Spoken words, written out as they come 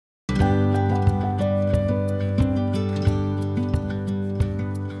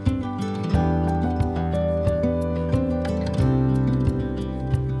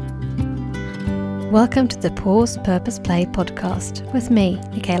Welcome to the Pause Purpose Play podcast with me,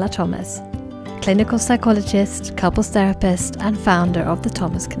 Michaela Thomas, clinical psychologist, couples therapist, and founder of the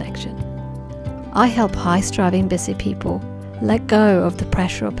Thomas Connection. I help high-striving busy people let go of the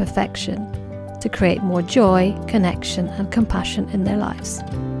pressure of perfection to create more joy, connection, and compassion in their lives.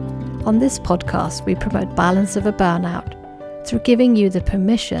 On this podcast, we promote balance over burnout through giving you the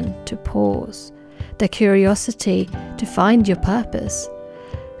permission to pause, the curiosity to find your purpose,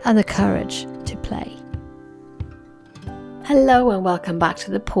 and the courage to play. Hello and welcome back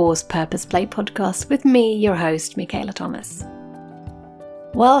to the Pause Purpose Play podcast with me, your host, Michaela Thomas.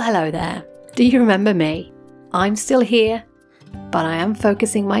 Well, hello there. Do you remember me? I'm still here, but I am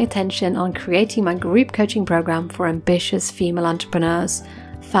focusing my attention on creating my group coaching program for ambitious female entrepreneurs,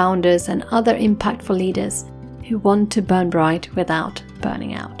 founders, and other impactful leaders who want to burn bright without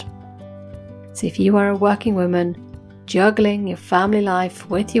burning out. So if you are a working woman, juggling your family life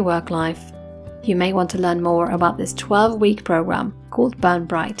with your work life, you may want to learn more about this 12-week program called Burn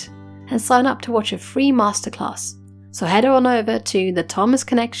Bright and sign up to watch a free masterclass. So head on over to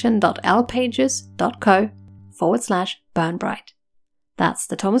thethomasconnection.lpages.co/burnbright. That's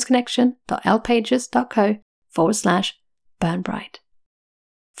thethomasconnection.lpages.co/burnbright.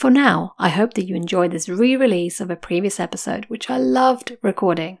 For now, I hope that you enjoyed this re-release of a previous episode, which I loved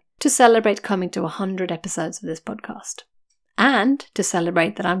recording to celebrate coming to 100 episodes of this podcast, and to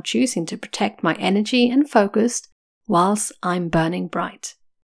celebrate that I'm choosing to protect my energy and focus whilst I'm burning bright.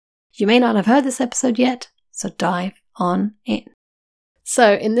 You may not have heard this episode yet, so dive on in.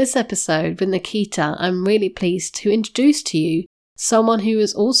 So in this episode with Nikita, I'm really pleased to introduce to you someone who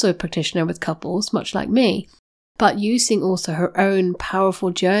is also a practitioner with couples, much like me, but using also her own powerful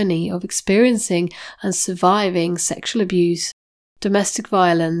journey of experiencing and surviving sexual abuse, domestic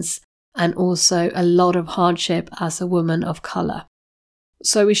violence, and also a lot of hardship as a woman of colour.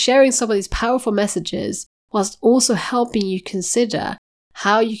 So we're sharing some of these powerful messages whilst also helping you consider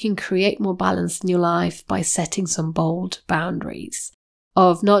how you can create more balance in your life by setting some bold boundaries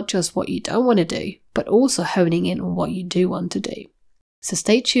of not just what you don't want to do, but also honing in on what you do want to do. So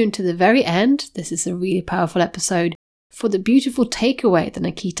stay tuned to the very end. This is a really powerful episode for the beautiful takeaway that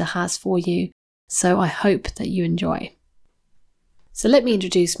Nikita has for you. So I hope that you enjoy. So let me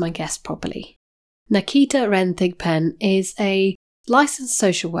introduce my guest properly. Nikita Renthigpen is a licensed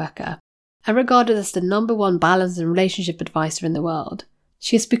social worker and regarded as the #1 balance and relationship advisor in the world.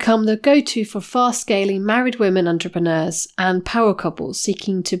 She has become the go-to for fast-scaling married women entrepreneurs and power couples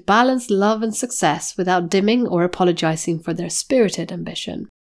seeking to balance love and success without dimming or apologizing for their spirited ambition.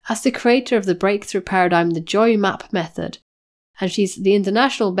 As the creator of the breakthrough paradigm, the Joy Map Method, and she's the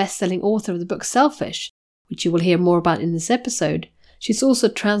international best-selling author of the book Selfish, which you will hear more about in this episode. She's also a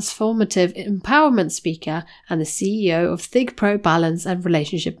transformative empowerment speaker and the CEO of ThigPro Balance and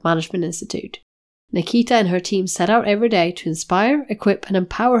Relationship Management Institute. Nikita and her team set out every day to inspire, equip, and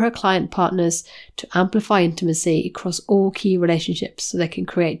empower her client partners to amplify intimacy across all key relationships so they can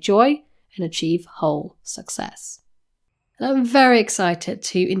create joy and achieve whole success. And I'm very excited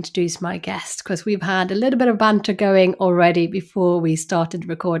to introduce my guest because we've had a little bit of banter going already before we started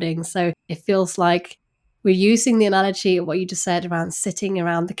recording, so it feels like we're using the analogy of what you just said around sitting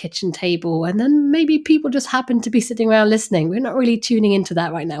around the kitchen table, and then maybe people just happen to be sitting around listening. We're not really tuning into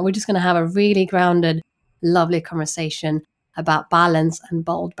that right now. We're just going to have a really grounded, lovely conversation about balance and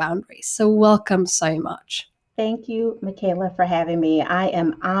bold boundaries. So welcome so much. Thank you, Michaela, for having me. I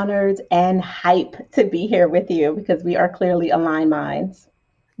am honored and hyped to be here with you because we are clearly aligned minds.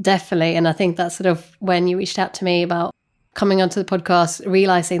 Definitely. And I think that's sort of when you reached out to me about coming onto the podcast,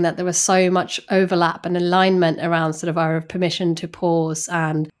 realizing that there was so much overlap and alignment around sort of our permission to pause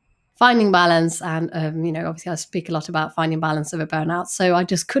and finding balance. And, obviously I speak a lot about finding balance over burnout. So I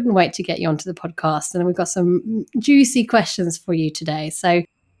just couldn't wait to get you onto the podcast. And we've got some juicy questions for you today. So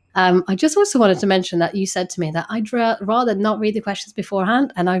I just also wanted to mention that you said to me that I'd rather not read the questions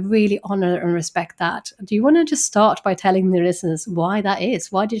beforehand, and I really honor and respect that. Do you want to just start by telling the listeners why that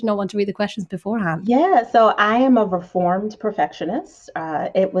is? Why did you not want to read the questions beforehand? Yeah, so I am a reformed perfectionist.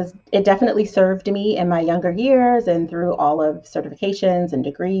 It definitely served me in my younger years and through all of certifications and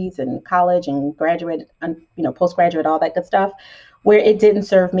degrees and college and graduate, postgraduate, all that good stuff. Where it didn't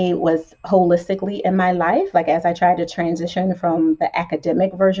serve me was holistically in my life, like as I tried to transition from the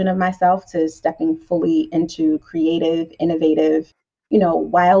academic version of myself to stepping fully into creative, innovative,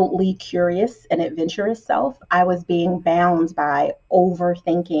 wildly curious and adventurous self, I was being bound by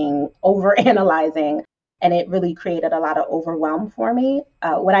overthinking, overanalyzing, and it really created a lot of overwhelm for me.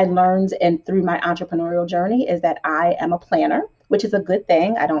 What I learned through my entrepreneurial journey is that I am a planner, which is a good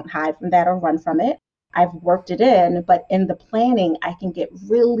thing. I don't hide from that or run from it. I've worked it in, but in the planning, I can get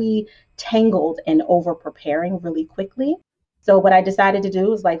really tangled and over preparing really quickly. So what I decided to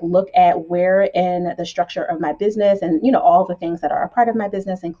do is like look at where in the structure of my business and all the things that are a part of my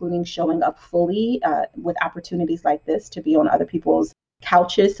business, including showing up fully with opportunities like this to be on other people's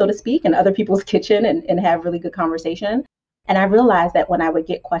couches, so to speak, and other people's kitchen and have really good conversation. And I realized that when I would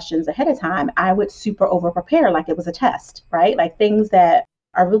get questions ahead of time, I would super over prepare like it was a test, right? Like things that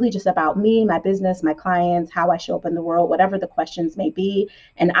are really just about me, my business, my clients, how I show up in the world, whatever the questions may be.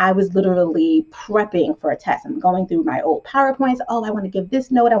 And I was literally prepping for a test. I'm going through my old PowerPoints. Oh, I want to give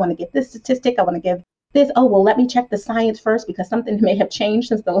this note. I want to give this statistic. I want to give this. Oh, well, let me check the science first because something may have changed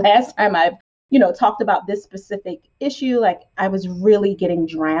since the last time I've talked about this specific issue. Like I was really getting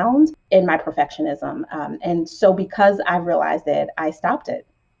drowned in my perfectionism. And so because I realized it, I stopped it.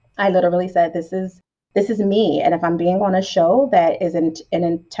 I literally said, this is me. And if I'm being on a show that is in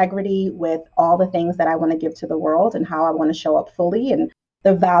integrity with all the things that I want to give to the world and how I want to show up fully and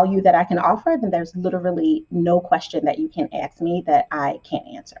the value that I can offer, then there's literally no question that you can ask me that I can't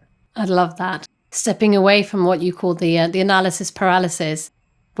answer. I love that. Stepping away from what you call the analysis paralysis,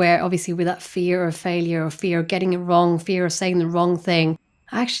 where obviously with that fear of failure or fear of getting it wrong, fear of saying the wrong thing,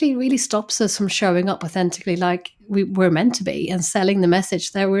 actually really stops us from showing up authentically like we're meant to be and selling the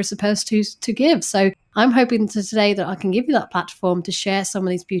message that we're supposed to give. So I'm hoping today that I can give you that platform to share some of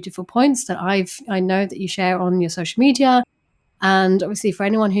these beautiful points that I know that you share on your social media. And obviously for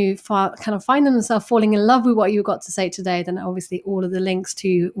anyone who kind of find themselves falling in love with what you got to say today, then obviously all of the links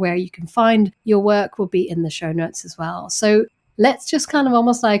to where you can find your work will be in the show notes as well. So let's just kind of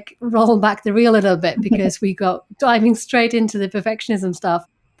almost like roll back the reel a little bit because we got diving straight into the perfectionism stuff.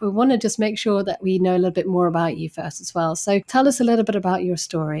 But we want to just make sure that we know a little bit more about you first as well. So tell us a little bit about your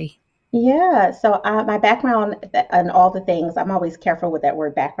story. Yeah, so my background and all the things, I'm always careful with that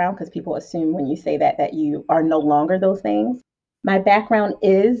word background because people assume when you say that you are no longer those things. My background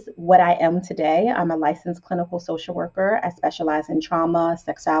is what I am today. I'm a licensed clinical social worker. I specialize in trauma,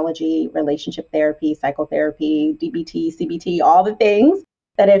 sexology, relationship therapy, psychotherapy, DBT, CBT, all the things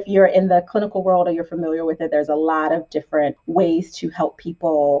that if you're in the clinical world or you're familiar with it, there's a lot of different ways to help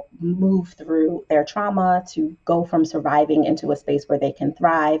people move through their trauma, to go from surviving into a space where they can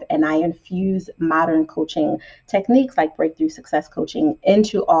thrive. And I infuse modern coaching techniques like breakthrough success coaching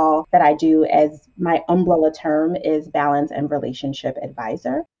into all that I do, as my umbrella term is balance and relationship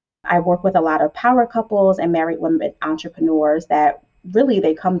advisor. I work with a lot of power couples and married women entrepreneurs that really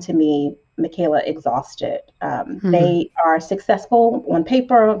they come to me, Michaela, exhausted. They are successful on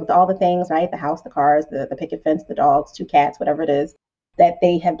paper with all the things, right? The house, the cars, the picket fence, the dogs, 2 cats, whatever it is that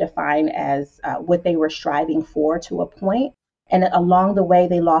they have defined as what they were striving for to a point. And along the way,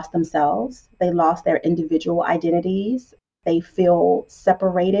 they lost themselves. They lost their individual identities. They feel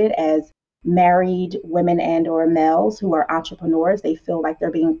separated as married women and or males who are entrepreneurs. They feel like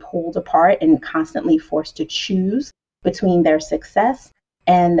they're being pulled apart and constantly forced to choose between their success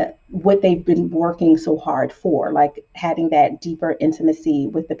and what they've been working so hard for, like having that deeper intimacy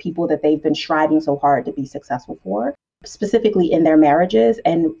with the people that they've been striving so hard to be successful for, specifically in their marriages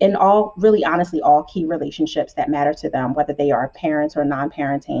and in all, really honestly, all key relationships that matter to them, whether they are parents or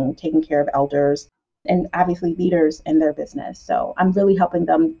non-parenting, taking care of elders, and obviously leaders in their business. So I'm really helping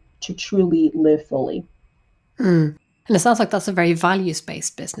them to truly live fully. And it sounds like that's a very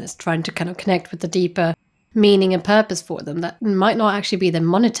values-based business, trying to kind of connect with the deeper meaning and purpose for them that might not actually be the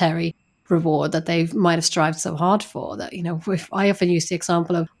monetary reward that they might have strived so hard for. That, if I often use the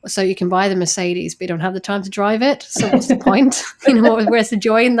example of, so you can buy the Mercedes, but you don't have the time to drive it. So what's the point? Where's the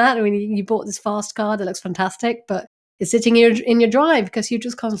joy in that? I mean, you bought this fast car that looks fantastic, but it's sitting in your drive because you're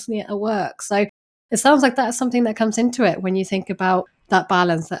just constantly at work. So it sounds like that's something that comes into it when you think about that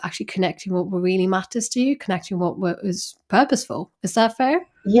balance, that actually connecting what really matters to you, connecting what is purposeful. Is that fair?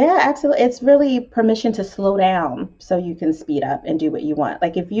 Yeah, absolutely. It's really permission to slow down so you can speed up and do what you want.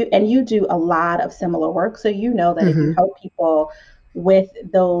 Like if you do a lot of similar work, so you know that if you help people with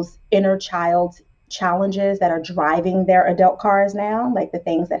those inner child challenges that are driving their adult cars now, like the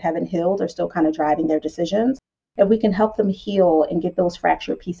things that haven't healed are still kind of driving their decisions, if we can help them heal and get those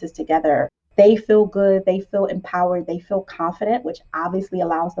fractured pieces together, they feel good, they feel empowered, they feel confident, which obviously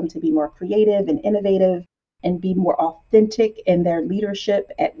allows them to be more creative and innovative and be more authentic in their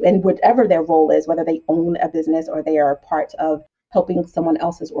leadership and whatever their role is, whether they own a business or they are part of helping someone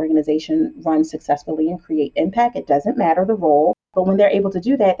else's organization run successfully and create impact. It doesn't matter the role. But when they're able to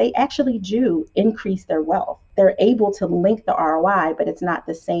do that, they actually do increase their wealth. They're able to link the ROI, but it's not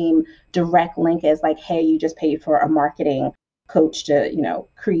the same direct link as like, hey, you just paid for a marketing coach to,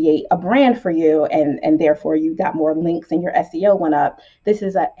 create a brand for you, and therefore you got more links and your SEO went up. This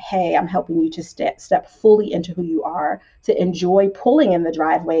is a, hey, I'm helping you to step fully into who you are, to enjoy pulling in the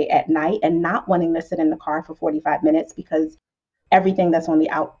driveway at night and not wanting to sit in the car for 45 minutes because everything that's on the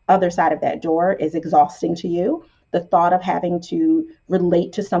other side of that door is exhausting to you. The thought of having to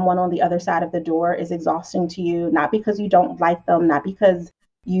relate to someone on the other side of the door is exhausting to you, not because you don't like them, not because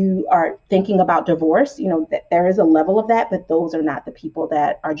you are thinking about divorce. That there is a level of that, but those are not the people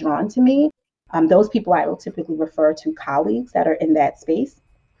that are drawn to me. Those people I will typically refer to colleagues that are in that space.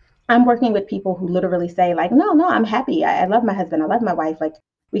 I'm working with people who literally say, like, no, I'm happy. I love my husband. I love my wife. Like,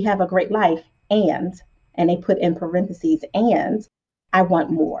 we have a great life. And they put in parentheses, and I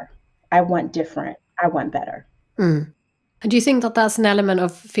want more. I want different. I want better. Mm. And do you think that that's an element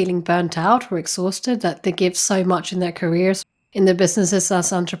of feeling burnt out or exhausted, that they give so much in their careers, in their businesses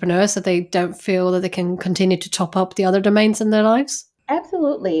as entrepreneurs, that they don't feel that they can continue to top up the other domains in their lives?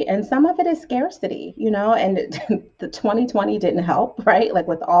 Absolutely. And some of it is scarcity, and the 2020 didn't help, right? Like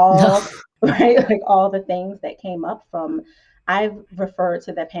with all, right? Like all the things that came up from, I've referred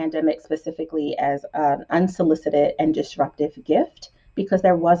to the pandemic specifically as an unsolicited and disruptive gift, because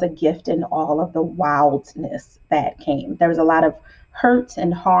there was a gift in all of the wildness that came. There was a lot of hurt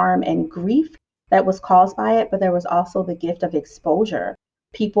and harm and grief that was caused by it, but there was also the gift of exposure,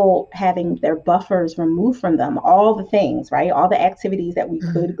 people having their buffers removed from them, all the things, right? All the activities that we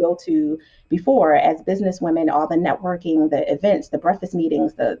could go to before as business women, all the networking, the events, the breakfast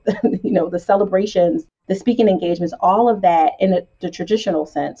meetings, the the celebrations, the speaking engagements, all of that in the traditional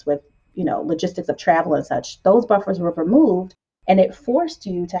sense with, logistics of travel and such, those buffers were removed. And it forced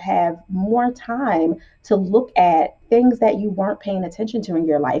you to have more time to look at things that you weren't paying attention to in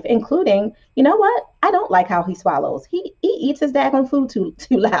your life, including, you know what? I don't like how he swallows. He eats his daggone food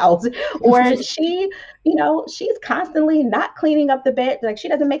too loud. Or she, she's constantly not cleaning up the bed. Like she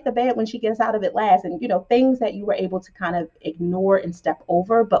doesn't make the bed when she gets out of it last. And, things that you were able to kind of ignore and step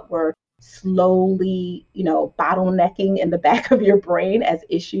over, but were slowly, bottlenecking in the back of your brain as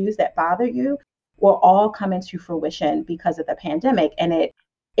issues that bother you, will all come into fruition because of the pandemic. And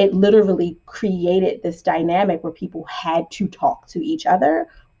it literally created this dynamic where people had to talk to each other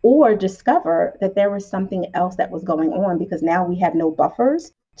or discover that there was something else that was going on, because now we have no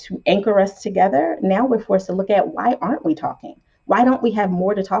buffers to anchor us together. Now we're forced to look at, why aren't we talking? Why don't we have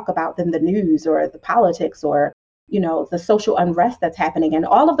more to talk about than the news or the politics or, the social unrest that's happening? And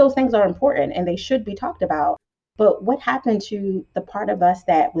all of those things are important and they should be talked about. But what happened to the part of us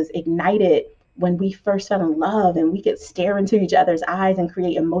that was ignited when we first fell in love and we could stare into each other's eyes and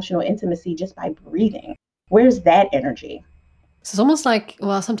create emotional intimacy just by breathing? Where's that energy? So it's almost like,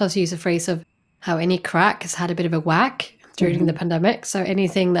 well, sometimes you use a phrase of how any crack has had a bit of a whack during the pandemic. So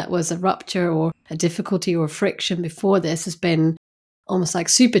anything that was a rupture or a difficulty or friction before this has been almost like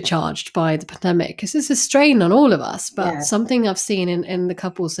supercharged by the pandemic, because it's a strain on all of us. But something I've seen in the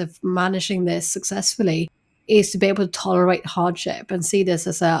couples of managing this successfully is to be able to tolerate hardship and see this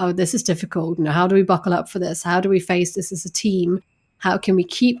as this is difficult. How do we buckle up for this? How do we face this as a team? How can we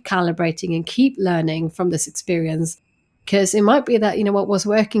keep calibrating and keep learning from this experience? Because it might be that, what was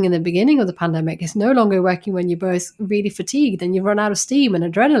working in the beginning of the pandemic is no longer working when you're both really fatigued and you've run out of steam and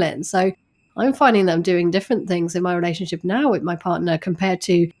adrenaline. So I'm finding that I'm doing different things in my relationship now with my partner compared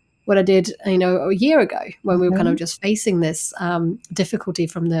to what I did, a year ago when we were kind of just facing this difficulty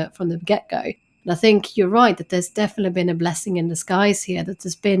from the get-go. And I think you're right that there's definitely been a blessing in disguise here, that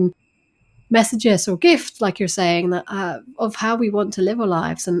there's been messages or gifts, like you're saying, that of how we want to live our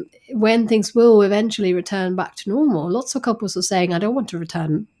lives and when things will eventually return back to normal. Lots of couples are saying, I don't want to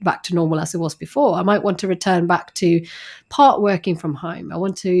return back to normal as it was before. I might want to return back to part working from home. I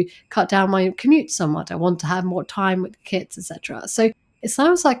want to cut down my commute somewhat. I want to have more time with the kids, etc. So it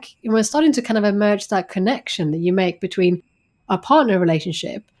sounds like we're starting to kind of emerge that connection that you make between our partner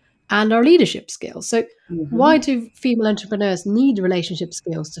relationship and our leadership skills. So why do female entrepreneurs need relationship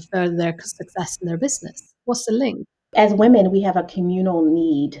skills to further their success in their business? What's the link? As women, we have a communal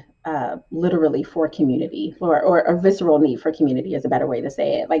need, literally, for community, or a visceral need for community is a better way to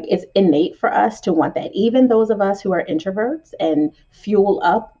say it. Like, it's innate for us to want that. Even those of us who are introverts and fuel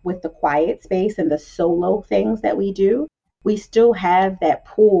up with the quiet space and the solo things that we do, we still have that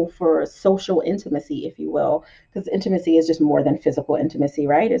pull for social intimacy, if you will, because intimacy is just more than physical intimacy,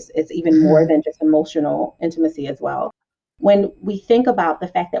 right? It's even more than just emotional intimacy as well. When we think about the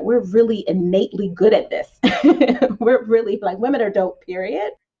fact that we're really innately good at this, we're really, like, women are dope,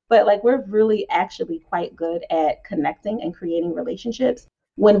 period. But like, we're really actually quite good at connecting and creating relationships.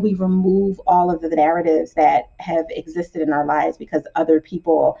 when we remove all of the narratives that have existed in our lives because other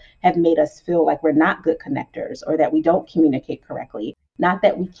people have made us feel like we're not good connectors or that we don't communicate correctly. Not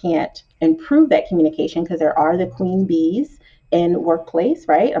that we can't improve that communication, because there are the queen bees in workplace,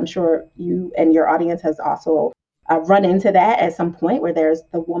 right? I'm sure you and your audience has also run into that at some point, where there's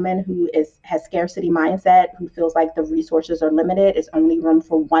the woman who has scarcity mindset, who feels like the resources are limited. It's only room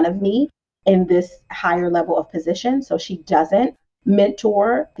for one of me in this higher level of position. So she doesn't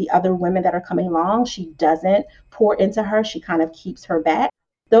mentor the other women that are coming along. She doesn't pour into her. She kind of keeps her back.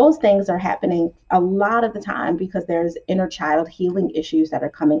 Those things are happening a lot of the time because there's inner child healing issues that are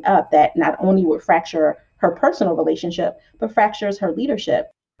coming up that not only would fracture her personal relationship, but fractures her leadership.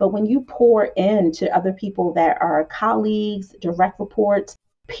 But when you pour into other people that are colleagues, direct reports,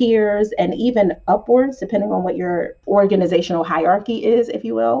 peers, and even upwards, depending on what your organizational hierarchy is, if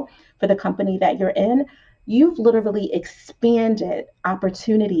you will, for the company that you're in, you've literally expanded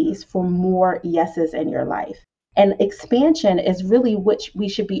opportunities for more yeses in your life. And expansion is really what we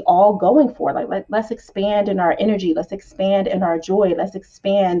should be all going for. Like, let's expand in our energy, let's expand in our joy, let's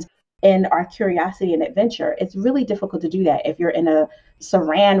expand in our curiosity and adventure. It's really difficult to do that if you're in a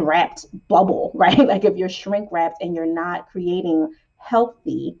saran wrapped bubble, right? Like if you're shrink wrapped and you're not creating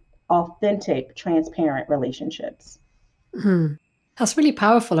healthy, authentic, transparent relationships. That's really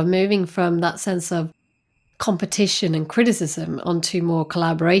powerful, of moving from that sense of competition and criticism onto more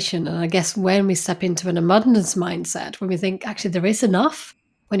collaboration. And I guess when we step into an abundance mindset, when we think actually there is enough,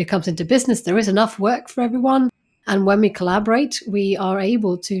 when it comes into business, there is enough work for everyone. And when we collaborate, we are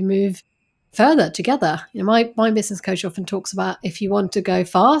able to move further together. You know, my business coach often talks about, if you want to go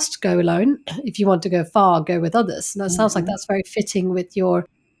fast, go alone. If you want to go far, go with others. And that sounds like that's very fitting with your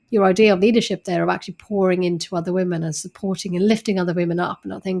idea of leadership there, of actually pouring into other women and supporting and lifting other women up.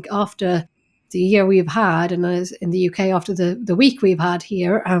 And I think after the year we've had, and as in the UK after the week we've had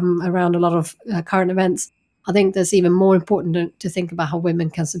here around a lot of current events, I think that's even more important to think about how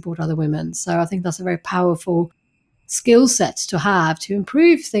women can support other women. So I think that's a very powerful skill set to have to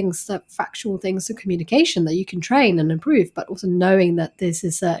improve things, that factual things of communication that you can train and improve, but also knowing that this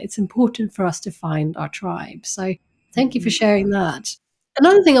is it's important for us to find our tribe. So thank you for sharing that.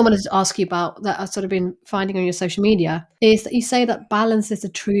 Another thing I wanted to ask you about that I've sort of been finding on your social media is that you say that balance is the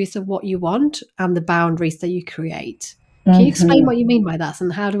truth of what you want and the boundaries that you create. Can you explain Mm-hmm. what you mean by that,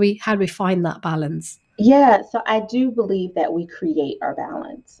 and how do we find that balance? Yeah, so I do believe that we create our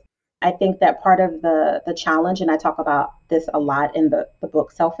balance. I think that part of the challenge, and I talk about this a lot in the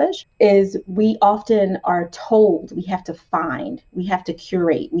book Selfish, is we often are told we have to find, we have to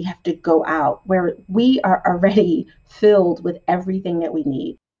curate, we have to go out where we are already filled with everything that we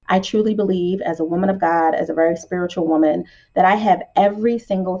need. I truly believe, as a woman of God, as a very spiritual woman, that I have every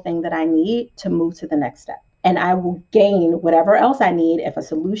single thing that I need to move to the next step, and I will gain whatever else I need. If a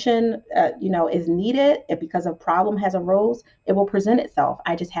solution, is needed, if because a problem has arose, it will present itself.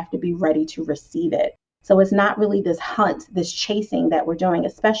 I just have to be ready to receive it. So it's not really this hunt, this chasing that we're doing,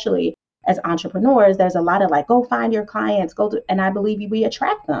 especially as entrepreneurs. There's a lot of like, go find your clients, and I believe we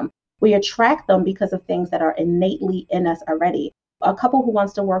attract them. We attract them because of things that are innately in us already. A couple who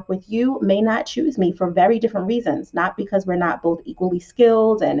wants to work with you may not choose me for very different reasons, not because we're not both equally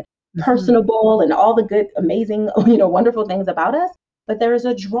skilled and Mhm. personable and all the good, amazing, wonderful things about us, but there is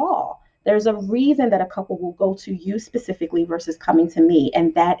a draw. There's a reason that a couple will go to you specifically versus coming to me.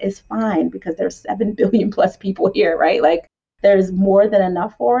 And that is fine because there's 7 billion plus people here, right? Like there's more than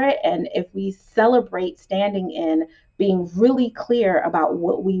enough for it. And if we celebrate standing in, being really clear about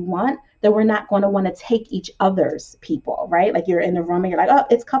what we want, then we're not going to want to take each other's people, right? Like you're in the room and you're like, oh,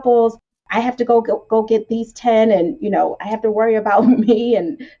 it's couples. I have to go get these 10, and I have to worry about me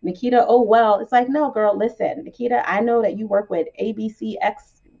and Nikita. Oh well. It's like, no, girl, listen, Nikita, I know that you work with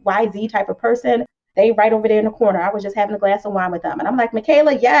ABCXYZ type of person. They right over there in the corner. I was just having a glass of wine with them. And I'm like,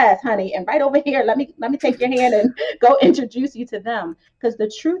 Michaela, yes, honey. And right over here, let me take your hand and go introduce you to them. Because the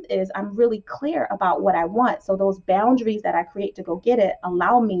truth is, I'm really clear about what I want. So those boundaries that I create to go get it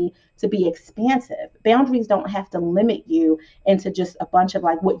allow me to be expansive. Boundaries don't have to limit you into just a bunch of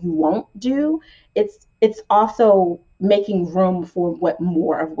like what you won't do. It's also making room for what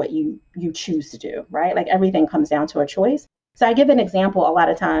more of what you choose to do, right? Like everything comes down to a choice. So I give an example a lot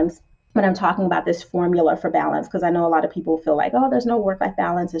of times when I'm talking about this formula for balance, because I know a lot of people feel like, oh, there's no work-life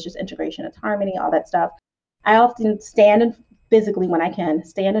balance, it's just integration, it's harmony, all that stuff. I often stand and physically, when I can,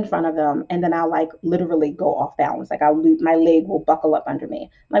 stand in front of them, and then I'll like literally go off balance. Like my leg will buckle up under me.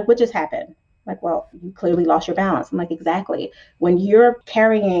 I'm like, what just happened? Like, well, you clearly lost your balance. I'm like, exactly. When you're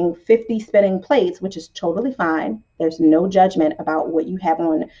carrying 50 spinning plates, which is totally fine, there's no judgment about what you have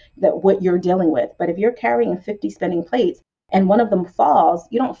on, that what you're dealing with. But if you're carrying 50 spinning plates and one of them falls,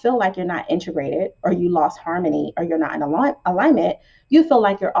 you don't feel like you're not integrated or you lost harmony or you're not in alignment. You feel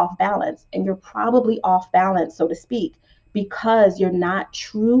like you're off balance, and you're probably off balance, so to speak, because you're not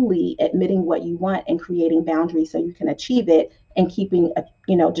truly admitting what you want and creating boundaries so you can achieve it and keeping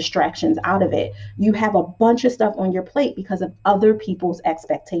distractions out of it. You have a bunch of stuff on your plate because of other people's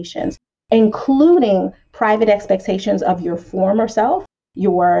expectations, including private expectations of your former self,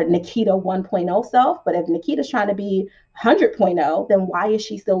 your Nikita 1.0 self. But if Nikita's trying to be 100.0, then why is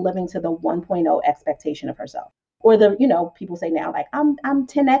she still living to the 1.0 expectation of herself? Or people say now, like, I'm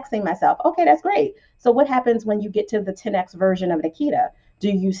 10xing myself. Okay, that's great. So what happens when you get to the 10x version of Nikita? Do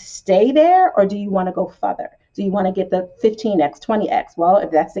you stay there, or do you want to go further? Do you want to get the 15x, 20x? Well, if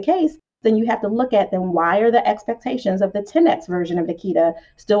that's the case, then you have to look at, then why are the expectations of the 10x version of Nikita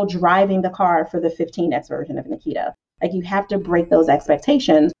still driving the car for the 15x version of Nikita? Like, you have to break those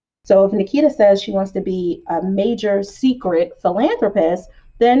expectations. So if Nikita says she wants to be a major secret philanthropist,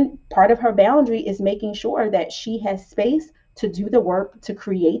 then part of her boundary is making sure that she has space to do the work, to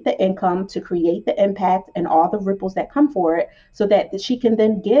create the income, to create the impact and all the ripples that come for it, so that she can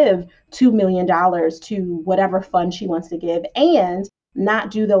then give $2 million to whatever fund she wants to give, and not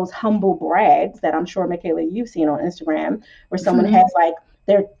do those humble brags that I'm sure, Michaela, you've seen on Instagram, where someone has like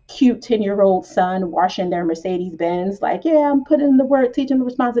their cute 10-year-old son washing their Mercedes Benz, like, yeah, I'm putting in the work, teaching the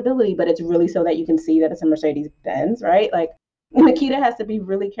responsibility, but it's really so that you can see that it's a Mercedes Benz, right? Like, Nikita has to be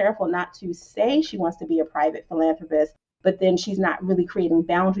really careful not to say she wants to be a private philanthropist, but then she's not really creating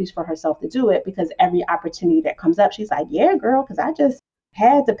boundaries for herself to do it, because every opportunity that comes up, she's like, yeah, girl, because I just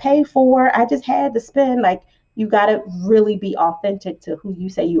had to pay for, I just had to spend. Like, you got to really be authentic to who you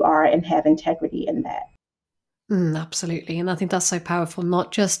say you are and have integrity in that. Absolutely. And I think that's so powerful,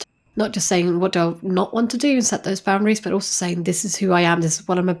 not just saying what do I not want to do and set those boundaries, but also saying this is who I am, this is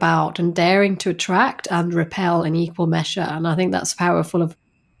what I'm about, and daring to attract and repel in equal measure. And I think that's powerful of,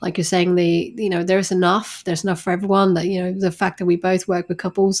 like you're saying, there's enough for everyone. That, the fact that we both work with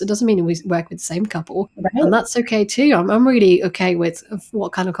couples, it doesn't mean we work with the same couple. Right. And that's okay too. I'm really okay with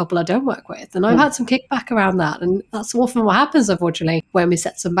what kind of couple I don't work with. And I've had some kickback around that. And that's often what happens, unfortunately, when we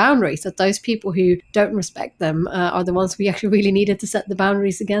set some boundaries, that those people who don't respect them are the ones we actually really needed to set the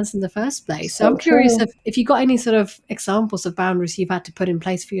boundaries against in the first place. So I'm curious if you got any sort of examples of boundaries you've had to put in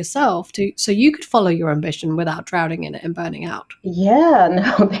place for yourself so you could follow your ambition without drowning in it and burning out. Yeah,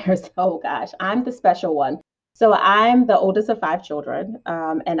 no, oh gosh, I'm the special one. So I'm the oldest of 5 children,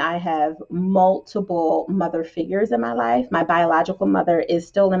 and I have multiple mother figures in my life. My biological mother is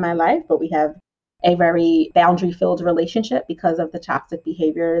still in my life, but we have a very boundary-filled relationship because of the toxic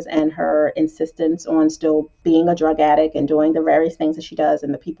behaviors and her insistence on still being a drug addict and doing the various things that she does,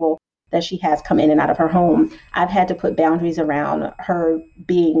 and the people that she has come in and out of her home. I've had to put boundaries around her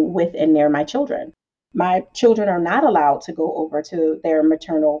being with and near my children. My children are not allowed to go over to their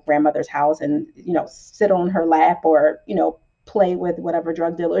maternal grandmother's house and, sit on her lap or, play with whatever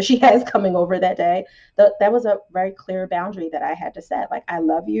drug dealer she has coming over that day. That was a very clear boundary that I had to set. Like, I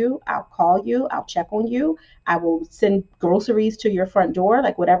love you. I'll call you. I'll check on you. I will send groceries to your front door,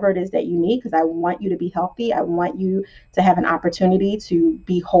 like whatever it is that you need, because I want you to be healthy. I want you to have an opportunity to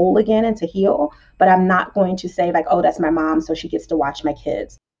be whole again and to heal. But I'm not going to say, like, oh, that's my mom, so she gets to watch my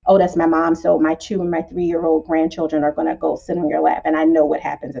kids. Oh, that's my mom, so my 2 and my 3-year-old grandchildren are going to go sit on your lap, and I know what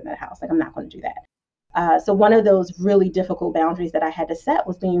happens in that house. Like, I'm not going to do that. So one of those really difficult boundaries that I had to set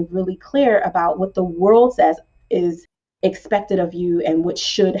was being really clear about what the world says is expected of you and what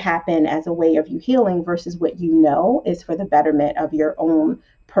should happen as a way of you healing versus what you know is for the betterment of your own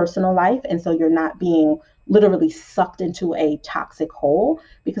personal life. And so you're not being literally sucked into a toxic hole,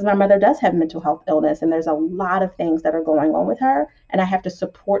 because my mother does have mental health illness and there's a lot of things that are going on with her, and I have to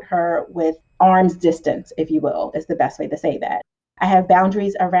support her with arm's distance, if you will, is the best way to say that. I have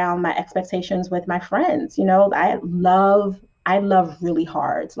boundaries around my expectations with my friends. I love really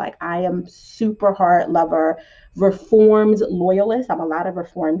hard. Like, I am super hard lover, reformed loyalist. I'm a lot of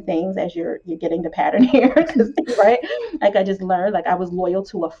reformed things, as you're getting the pattern here, right? Like, I just learned, like, I was loyal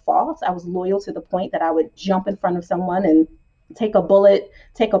to a fault. I was loyal to the point that I would jump in front of someone and take a bullet,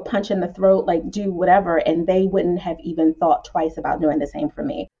 take a punch in the throat, like do whatever, and they wouldn't have even thought twice about doing the same for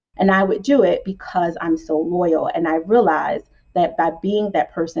me. And I would do it because I'm so loyal. And I realized that by being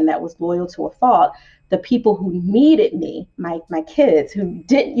that person that was loyal to a fault, the people who needed me, my kids who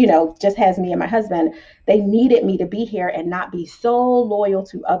did, just has me and my husband, they needed me to be here and not be so loyal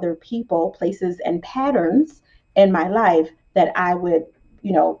to other people, places, and patterns in my life that I would,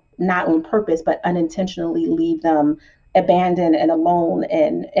 not on purpose, but unintentionally leave them abandoned and alone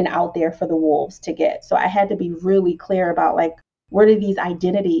and out there for the wolves to get. So I had to be really clear about, like, What are these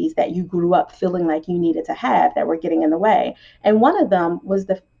identities that you grew up feeling like you needed to have that were getting in the way? And one of them was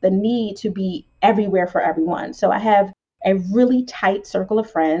the need to be everywhere for everyone. So I have a really tight circle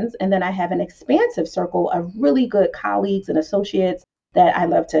of friends, and then I have an expansive circle of really good colleagues and associates that I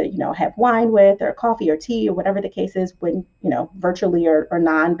love to, have wine with or coffee or tea or whatever the case is when, virtually or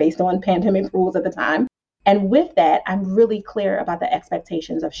non based on pandemic rules at the time. And with that, I'm really clear about the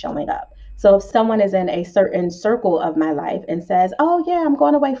expectations of showing up. So if someone is in a certain circle of my life and says, oh, yeah, I'm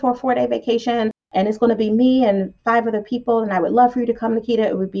going away for a 4-day vacation and it's going to be me and 5 other people, and I would love for you to come, Nikita,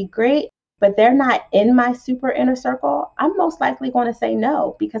 it would be great. But they're not in my super inner circle, I'm most likely going to say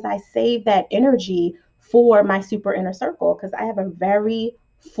no because I save that energy for my super inner circle because I have a very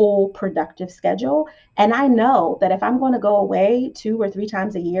full productive schedule. And I know that if I'm going to go away 2 or 3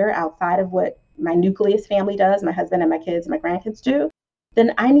 times a year outside of what my nucleus family does, my husband and my kids, my grandkids do,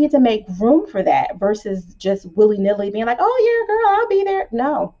 then I need to make room for that versus just willy-nilly being like, oh yeah, girl, I'll be there.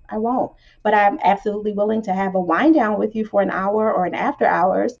 No, I won't. But I'm absolutely willing to have a wind down with you for an hour or an after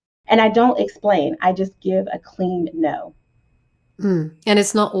hours. And I don't explain. I just give a clean no. And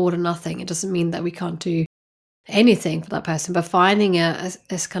it's not all or nothing. It doesn't mean that we can't do anything for that person, but finding a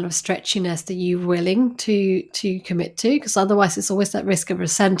kind of stretchiness that you're willing to commit to, because otherwise it's always that risk of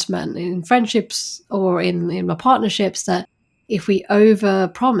resentment in friendships or in my partnerships, that if we over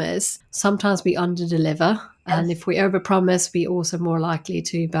promise, sometimes we under deliver. And Yes. if we over promise, we also more likely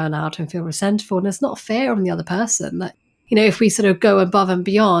to burn out and feel resentful. And it's not fair on the other person. That, if we sort of go above and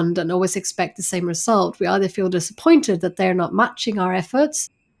beyond and always expect the same result, we either feel disappointed that they're not matching our efforts,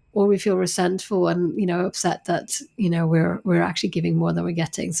 or we feel resentful and upset that we're actually giving more than we're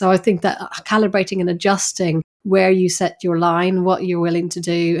getting. So I think that calibrating and adjusting where you set your line, what you're willing to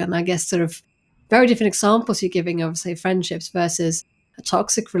do, and I guess sort of very different examples you're giving of, say, friendships versus a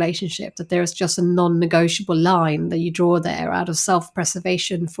toxic relationship, that there's just a non-negotiable line that you draw there out of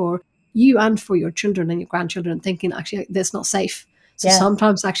self-preservation for you and for your children and your grandchildren, thinking actually that's not safe. So Yes.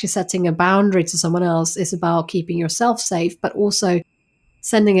 sometimes actually setting a boundary to someone else is about keeping yourself safe, but also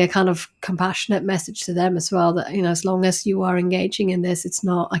sending a kind of compassionate message to them as well, that, as long as you are engaging in this, it's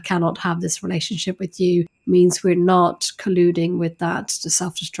not, I cannot have this relationship with you, means we're not colluding with that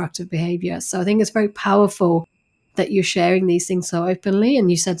self-destructive behavior. So I think it's very powerful that you're sharing these things so openly.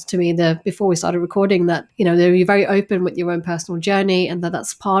 And you said to me before we started recording that, you're very open with your own personal journey, and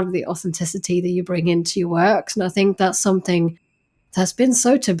that's part of the authenticity that you bring into your works. And I think that's something that's been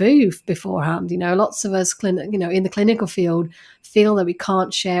so taboo beforehand. Lots of us, in the clinical field, feel that we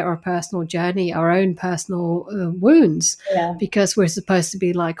can't share our personal journey, our own personal wounds, Yeah. because we're supposed to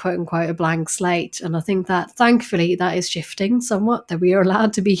be like, quote unquote, a blank slate. And I think that thankfully that is shifting somewhat, that we are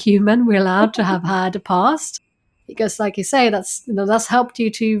allowed to be human. We're allowed to have had a past, because like you say, that's helped you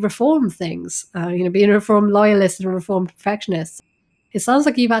to reform things, being a reformed loyalist and a reformed perfectionist. It sounds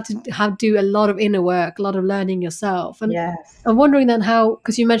like you've had to do a lot of inner work, a lot of learning yourself. And Yes. I'm wondering then how,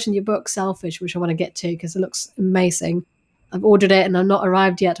 because you mentioned your book, Selfish, which I want to get to because it looks amazing. I've ordered it and I'm not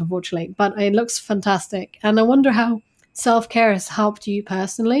arrived yet, unfortunately, but it looks fantastic. And I wonder how self-care has helped you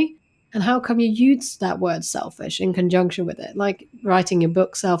personally, and how come you use that word selfish in conjunction with it, like writing your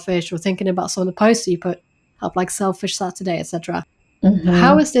book, Selfish, or thinking about some of the posts you put up, like Selfish Saturday, etc. How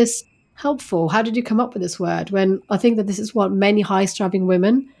Mm-hmm. is this helpful? How did you come up with this word, when I think that this is what many high-striving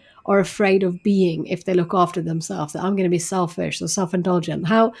women are afraid of being if they look after themselves, that I'm going to be selfish or self-indulgent?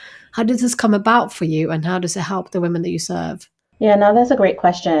 How did this come about for you, and how does it help the women that you serve? Yeah, no, that's a great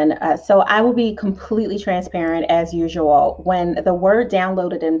question. So I will be completely transparent as usual. When the word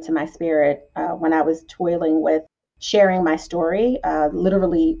downloaded into my spirit, when I was toiling with sharing my story,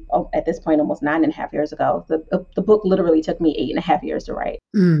 literally at this point, almost 9.5 years ago, the book literally took me 8.5 years to write.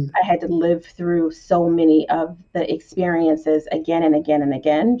 Mm. I had to live through so many of the experiences again and again and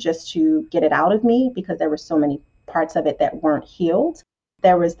again just to get it out of me, because there were so many parts of it that weren't healed.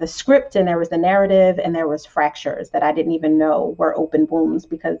 There was the script and there was the narrative and there was fractures that I didn't even know were open wounds,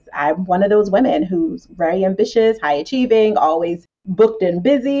 because I'm one of those women who's very ambitious, high achieving, always booked and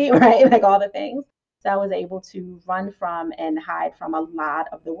busy, right? Like all the things. So I was able to run from and hide from a lot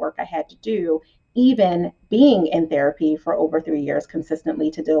of the work I had to do, even being in therapy for over 3 years consistently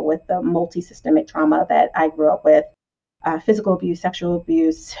to deal with the multi-systemic trauma that I grew up with. Physical abuse, sexual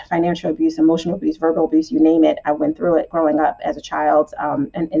abuse, financial abuse, emotional abuse, verbal abuse, you name it. I went through it growing up as a child, and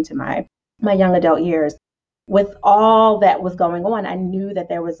into my young adult years. With all that was going on, I knew that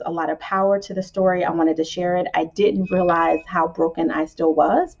there was a lot of power to the story. I wanted to share it. I didn't realize how broken I still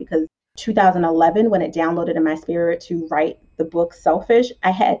was, because 2011, when it downloaded in my spirit to write the book Selfish,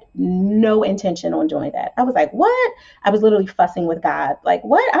 I had no intention on doing that. I was like, what? I was literally fussing with God. Like,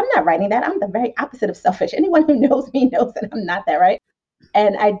 what? I'm not writing that. I'm the very opposite of selfish. Anyone who knows me knows that I'm not that, right?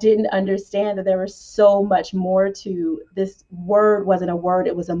 And I didn't understand that there was so much more to this word. Wasn't a word,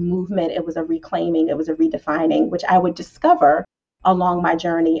 it was a movement, it was a reclaiming, it was a redefining, which I would discover along my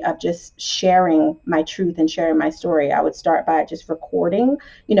journey of just sharing my truth and sharing my story. I would start by just recording,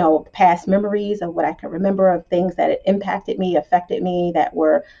 past memories of what I can remember of things that it impacted me, affected me, that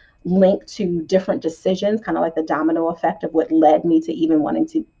were linked to different decisions, kind of like the domino effect of what led me to even wanting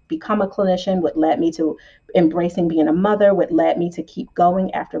to become a clinician, what led me to embracing being a mother, what led me to keep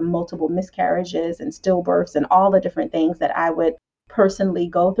going after multiple miscarriages and stillbirths and all the different things that I would personally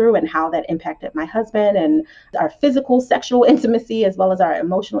go through, and how that impacted my husband and our physical sexual intimacy as well as our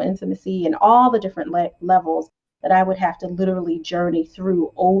emotional intimacy, and all the different levels that I would have to literally journey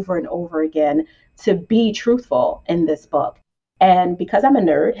through over and over again to be truthful in this book. And because I'm a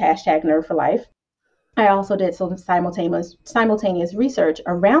nerd, hashtag nerd for life, I also did some simultaneous research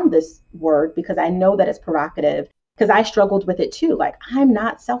around this word, because I know that it's provocative, because I struggled with it too. Like, I'm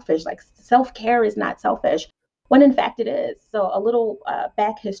not selfish. Like, self-care is not selfish, when in fact it is. So a little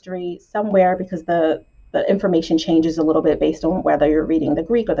back history somewhere, because the information changes a little bit based on whether you're reading the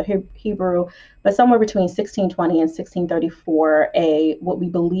Greek or the Hebrew, but somewhere between 1620 and 1634, what we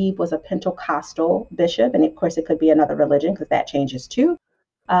believe was a Pentecostal bishop, and of course it could be another religion because that changes too,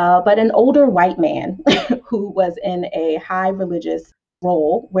 but an older white man who was in a high religious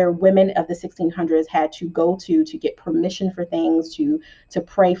role, where women of the 1600s had to go to get permission for things, to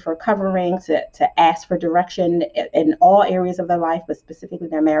pray for covering, to ask for direction in all areas of their life, but specifically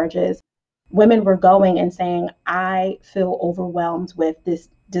their marriages. Women were going and saying, I feel overwhelmed with this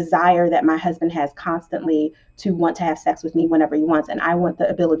desire that my husband has constantly to want to have sex with me whenever he wants, and I want the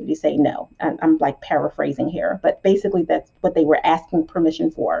ability to say no. I'm like paraphrasing here, but basically that's what they were asking permission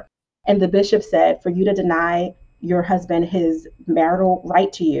for. And the bishop said, for you to deny your husband his marital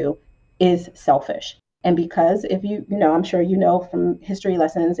right to you is selfish. And because if I'm sure you know from history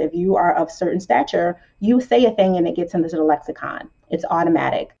lessons, if you are of certain stature, you say a thing and it gets into the lexicon. It's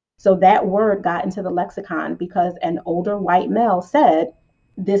automatic. So that word got into the lexicon because an older white male said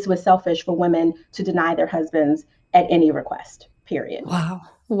this was selfish for women to deny their husbands at any request, period. Wow.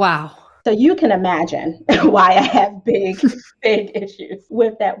 Wow. So you can imagine why I have big issues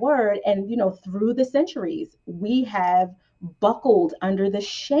with that word. And, through the centuries, we have buckled under the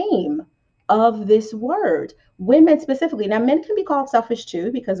shame of this word. Women specifically. Now, men can be called selfish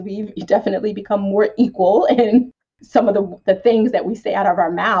too, because we've definitely become more equal in some of the things that we say out of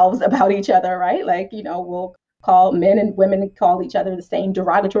our mouths about each other, right? Like, we'll call men and women call each other the same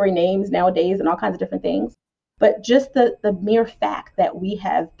derogatory names nowadays and all kinds of different things. But just the mere fact that we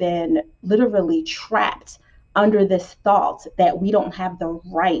have been literally trapped under this thought that we don't have the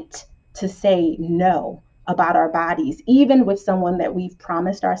right to say no about our bodies, even with someone that we've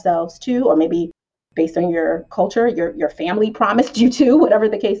promised ourselves to, or maybe based on your culture, your family promised you to, whatever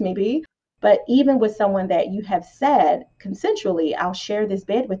the case may be. But even with someone that you have said consensually, I'll share this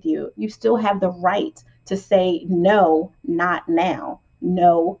bed with you, you still have the right to say no, not now,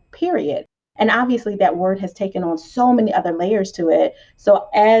 no, period. And obviously that word has taken on so many other layers to it. So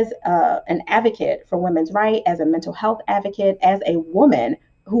as an advocate for women's rights, as a mental health advocate, as a woman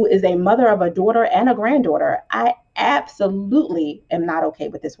who is a mother of a daughter and a granddaughter, I absolutely am not okay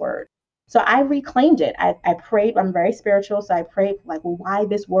with this word. So I reclaimed it. I prayed. I'm very spiritual. So I prayed, like, well, why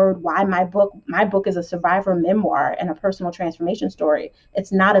this word? Why my book? My book is a survivor memoir and a personal transformation story.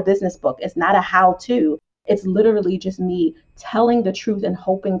 It's not a business book. It's not a how-to. It's literally just me telling the truth and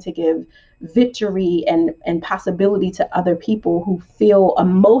hoping to give victory and possibility to other people who feel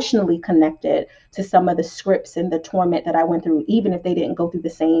emotionally connected to some of the scripts and the torment that I went through, even if they didn't go through the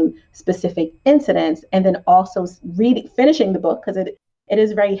same specific incidents. And then also finishing the book, because it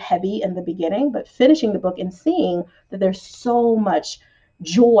is very heavy in the beginning, but finishing the book and seeing that there's so much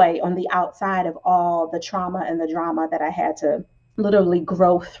joy on the outside of all the trauma and the drama that I had to literally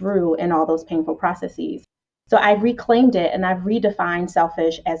grow through in all those painful processes. So I've reclaimed it, and I've redefined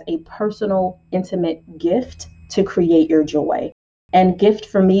selfish as a personal, intimate gift to create your joy. And gift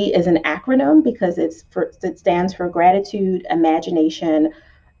for me is an acronym because it stands for gratitude, imagination,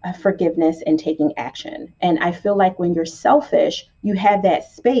 forgiveness, and taking action. And I feel like when you're selfish, you have that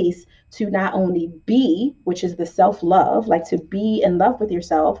space to not only be, which is the self-love, like to be in love with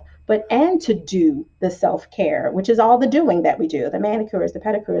yourself, and to do the self-care, which is all the doing that we do, the manicures, the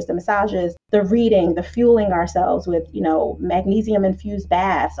pedicures, the massages, the reading, the fueling ourselves with, magnesium infused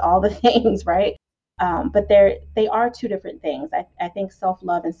baths, all the things, right? But they are two different things. I think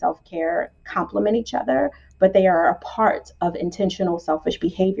self-love and self-care complement each other, but they are a part of intentional selfish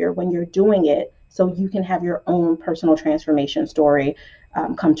behavior when you're doing it so you can have your own personal transformation story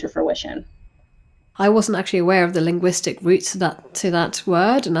come to fruition. I wasn't actually aware of the linguistic roots to that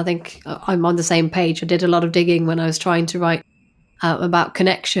word, and I think I'm on the same page. I did a lot of digging when I was trying to write about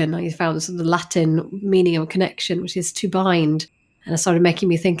connection. I found sort of the Latin meaning of connection, which is to bind, and it started making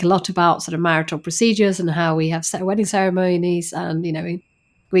me think a lot about sort of marital procedures and how we have wedding ceremonies, and in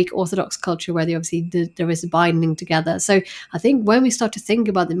Greek Orthodox culture where there is a binding together. So I think when we start to think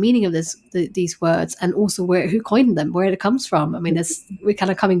about the meaning of these words, and also who coined them, where it comes from, I mean, we're kind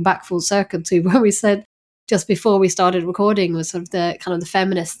of coming back full circle to where we said just before we started recording was sort of the kind of the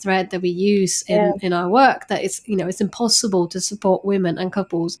feminist thread that we use in our work, that it's impossible to support women and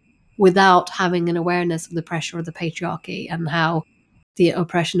couples without having an awareness of the pressure of the patriarchy and how the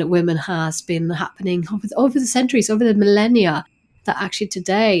oppression of women has been happening over the centuries, over the millennia. That actually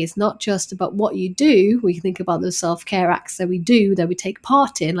today is not just about what you do. We think about those self-care acts that we do, that we take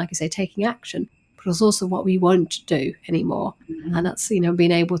part in, like I say, taking action, but it's also what we won't do anymore. Mm-hmm. And that's,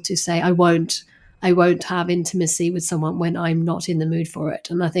 being able to say, I won't have intimacy with someone when I'm not in the mood for it.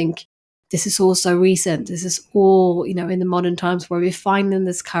 And I think this is also recent. This is all, in the modern times where we're finding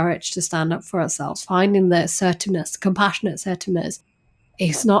this courage to stand up for ourselves, finding the assertiveness, the compassionate assertiveness.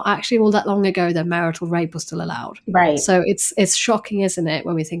 It's not actually all that long ago that marital rape was still allowed. Right. So it's shocking, isn't it,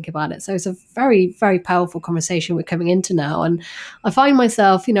 when we think about it? So it's a very, very powerful conversation we're coming into now. And I find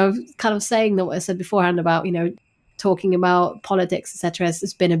myself, kind of saying that what I said beforehand about, talking about politics, etc.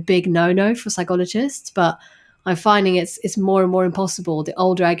 It's been a big no-no for psychologists, but I'm finding it's more and more impossible the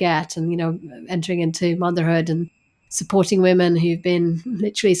older I get, and entering into motherhood and supporting women who've been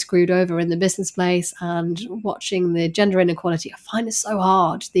literally screwed over in the business place and watching the gender inequality. I find it so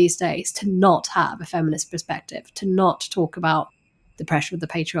hard these days to not have a feminist perspective, to not talk about the pressure of the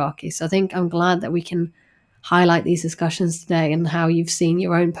patriarchy. So I think I'm glad that we can highlight these discussions today and how you've seen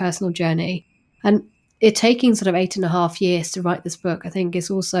your own personal journey. And it taking sort of 8.5 years to write this book, I think, is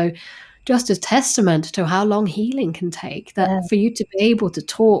also just a testament to how long healing can take. That for you to be able to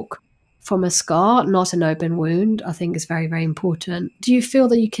talk from a scar, not an open wound, I think is very, very important. Do you feel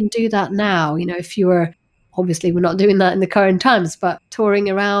that you can do that now? If you were, obviously we're not doing that in the current times, but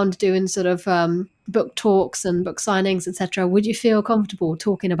touring around doing sort of book talks and book signings, etc., would you feel comfortable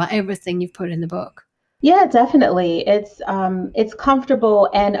talking about everything you've put in the book? Yeah, definitely. It's comfortable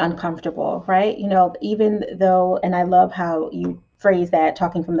and uncomfortable, right? Even though, and I love how you phrase that,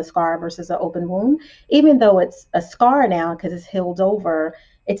 talking from the scar versus an open wound. Even though it's a scar now because it's healed over,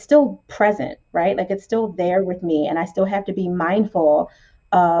 it's still present, right? Like it's still there with me, and I still have to be mindful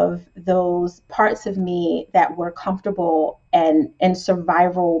of those parts of me that were comfortable and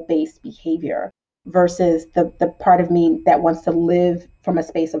survival based behavior versus the part of me that wants to live from a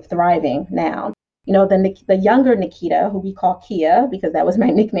space of thriving now. The younger Nikita, who we call Kia, because that was my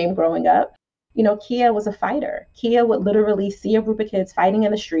nickname growing up, Kia was a fighter. Kia would literally see a group of kids fighting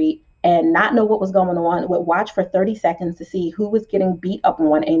in the street and not know what was going on, would watch for 30 seconds to see who was getting beat up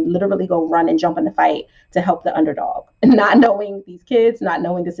on and literally go run and jump in the fight to help the underdog. Not knowing these kids, not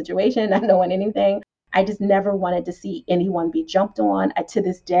knowing the situation, not knowing anything. I just never wanted to see anyone be jumped on. To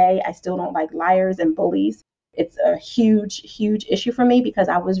this day, I still don't like liars and bullies. It's a huge, huge issue for me because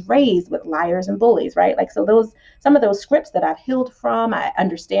I was raised with liars and bullies, right? Like, so some of those scripts that I've healed from, I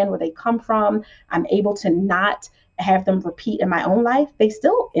understand where they come from. I'm able to not have them repeat in my own life. They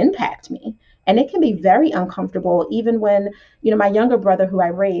still impact me. And it can be very uncomfortable, even when, my younger brother who I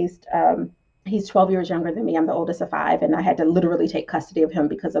raised, he's 12 years younger than me. I'm the oldest of 5, and I had to literally take custody of him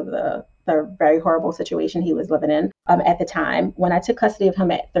because of the very horrible situation he was living in at the time. When I took custody of him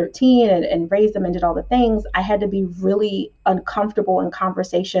at 13 and raised him and did all the things, I had to be really uncomfortable in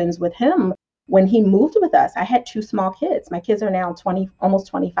conversations with him. When he moved with us, I had 2 small kids. My kids are now 20, almost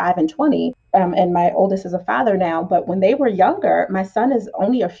 25 and 20, and my oldest is a father now. But when they were younger, my son is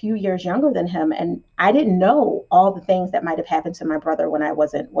only a few years younger than him, and I didn't know all the things that might have happened to my brother when I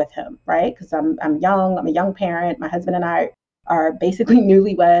wasn't with him, right? Because I'm young, I'm a young parent. My husband and I are basically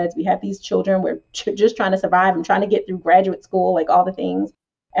newlyweds. We have these children. We're just trying to survive. I'm trying to get through graduate school, like all the things.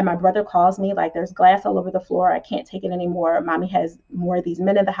 And my brother calls me like, there's glass all over the floor. I can't take it anymore. Mommy has more of these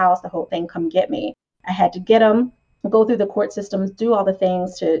men in the house. The whole thing, come get me. I had to get him, go through the court systems, do all the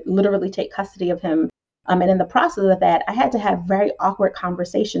things to literally take custody of him. And in the process of that, I had to have very awkward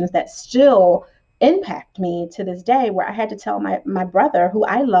conversations that still impact me to this day, where I had to tell my brother, who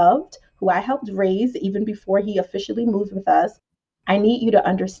I loved, who I helped raise even before he officially moved with us, I need you to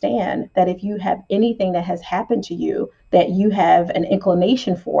understand that if you have anything that has happened to you that you have an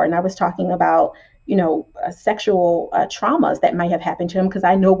inclination for, and I was talking about, sexual traumas that might have happened to him, because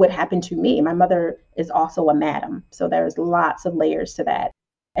I know what happened to me. My mother is also a madam, so there's lots of layers to that.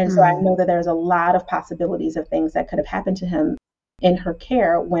 And so I Mm. know that there's a lot of possibilities of things that could have happened to him in her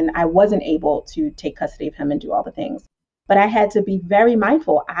care when I wasn't able to take custody of him and do all the things. But I had to be very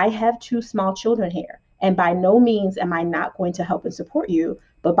mindful. I have two small children here, and by no means am I not going to help and support you.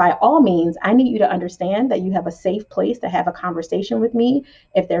 But by all means, I need you to understand that you have a safe place to have a conversation with me.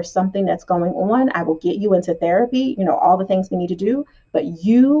 If there's something that's going on, I will get you into therapy, all the things we need to do. But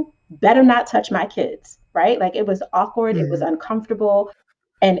you better not touch my kids, right? Like, it was awkward, it was Mm. uncomfortable.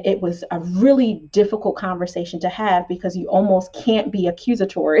 And it was a really difficult conversation to have, because you almost can't be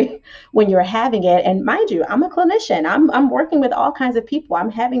accusatory when you're having it. And mind you, I'm a clinician. I'm working with all kinds of people.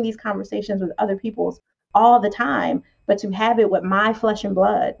 I'm having these conversations with other people's all the time. But to have it with my flesh and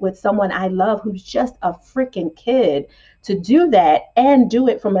blood, with someone I love who's just a freaking kid, to do that and do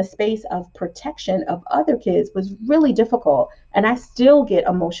it from a space of protection of other kids was really difficult. And I still get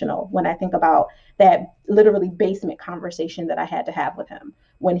emotional when I think about that literally basement conversation that I had to have with him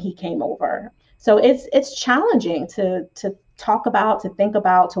when he came over. So it's challenging to talk about, to think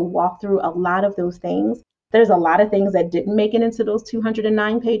about, to walk through a lot of those things. There's a lot of things that didn't make it into those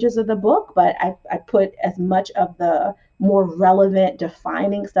 209 pages of the book, but I put as much of the more relevant,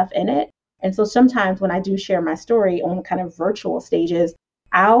 defining stuff in it. And so sometimes when I do share my story on kind of virtual stages,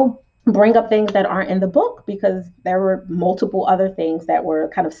 I'll bring up things that aren't in the book, because there were multiple other things that were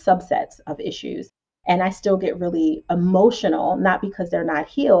kind of subsets of issues. And I still get really emotional, not because they're not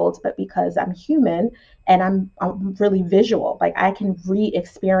healed, but because I'm human, and I'm really visual. Like, I can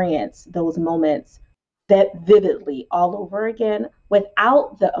re-experience those moments that vividly all over again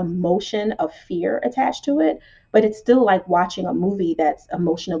without the emotion of fear attached to it. But it's still like watching a movie that's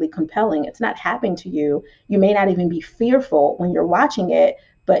emotionally compelling. It's not happening to you. You may not even be fearful when you're watching it,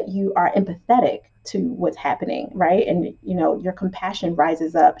 but you are empathetic to what's happening, right? And your compassion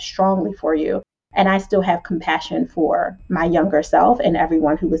rises up strongly for you. And I still have compassion for my younger self and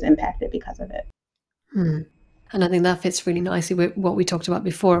everyone who was impacted because of it. Mm. And I think that fits really nicely with what we talked about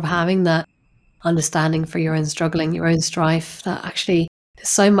before, of having that understanding for your own struggling, your own strife, that actually there's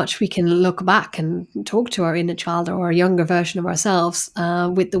so much we can look back and talk to our inner child or a younger version of ourselves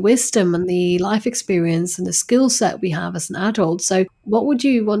with the wisdom and the life experience and the skill set we have as an adult. So what would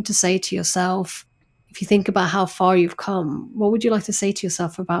you want to say to yourself if you think about how far you've come? What would you like to say to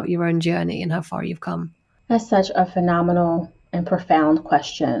yourself about your own journey and how far you've come? That's such a phenomenal and profound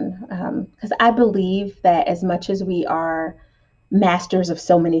question. Because I believe that as much as we are masters of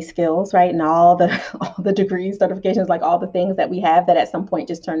so many skills, right, and all the all the degrees, certifications, like all the things that we have that at some point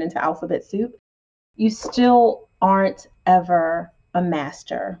just turn into alphabet soup, you still aren't ever a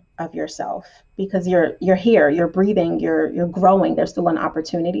master of yourself, because you're here, you're breathing, you're growing. There's still an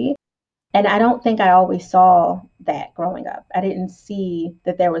opportunity. And I don't think I always saw that growing up. I didn't see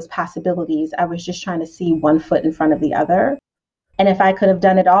that there was possibilities. I was just trying to see one foot in front of the other. And if I could have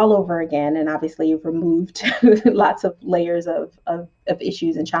done it all over again, and obviously removed lots of layers of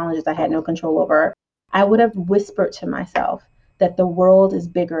issues and challenges I had no control over, I would have whispered to myself that the world is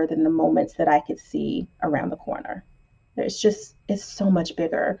bigger than the moments that I could see around the corner. It's so much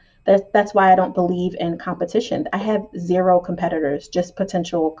bigger. That's why I don't believe in competition. I have zero competitors, just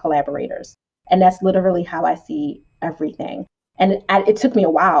potential collaborators. And that's literally how I see everything. And it took me a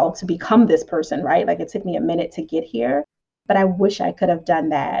while to become this person, right? Like, it took me a minute to get here, but I wish I could have done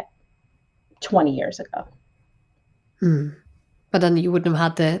that 20 years ago. Hmm. But then you wouldn't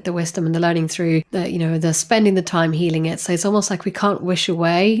have had the wisdom and the learning through the spending the time healing it. So it's almost like we can't wish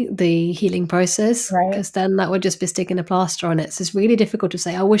away the healing process, Right. because then that would just be sticking a plaster on it. So it's really difficult to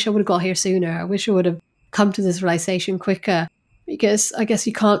say, I wish I would have got here sooner. I wish I would have come to this realization quicker, because I guess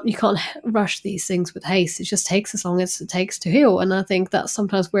you can't rush these things with haste. It just takes as long as it takes to heal. And I think that's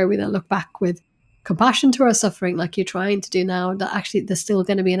sometimes where we then look back with compassion to our suffering, like you're trying to do now, that actually there's still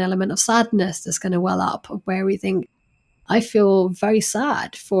going to be an element of sadness that's going to well up, of where we think, I feel very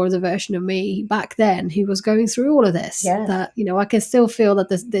sad for the version of me back then who was going through all of this. Yes. That, I can still feel that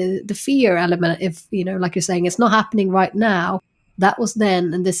the fear element, if, like you're saying, it's not happening right now. That was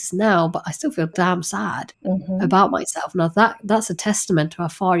then and this is now, but I still feel damn sad Hmm. about myself. Now that's a testament to how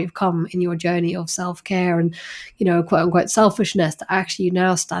far you've come in your journey of self-care and, quote unquote selfishness, that actually you're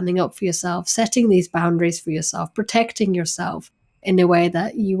now standing up for yourself, setting these boundaries for yourself, protecting yourself in a way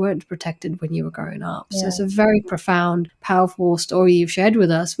that you weren't protected when you were growing up. So Yeah. it's a very profound, powerful story you've shared with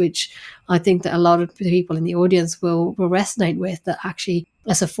us, which I think that a lot of people in the audience will resonate with, that actually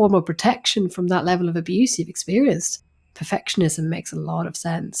as a form of protection from that level of abuse you've experienced, perfectionism makes a lot of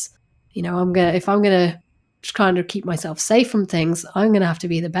sense. If I'm gonna trying to keep myself safe from things, I'm going to have to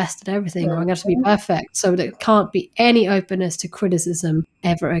be the best at everything, or I'm going to have to be perfect. So there can't be any openness to criticism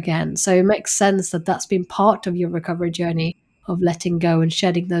ever again. So it makes sense that that's been part of your recovery journey, of letting go and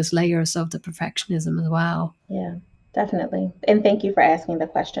shedding those layers of the perfectionism as well. Yeah, definitely. And thank you for asking the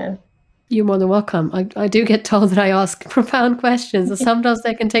question. You're more than welcome. I do get told that I ask profound questions, and sometimes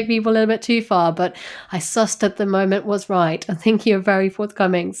they can take people a little bit too far, but I sussed that the moment was right. I think you're very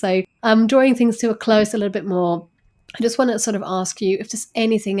forthcoming. So I'm drawing things to a close a little bit more. I just want to sort of ask you if there's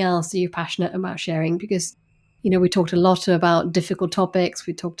anything else that you're passionate about sharing, because, we talked a lot about difficult topics.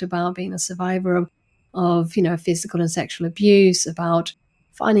 We talked about being a survivor of physical and sexual abuse, about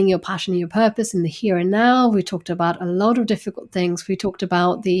finding your passion and your purpose in the here and now. We talked about a lot of difficult things. We talked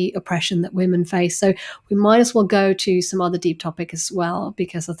about the oppression that women face. So we might as well go to some other deep topic as well,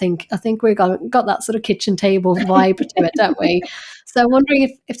 because I think we got that sort of kitchen table vibe to it, don't we? So I'm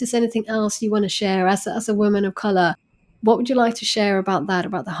wondering if there's anything else you want to share as a woman of color. What would you like to share about that,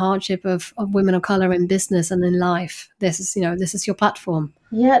 about the hardship of women of color in business and in life? This is your platform.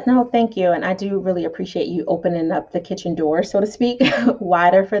 Yeah, no, thank you. And I do really appreciate you opening up the kitchen door, so to speak,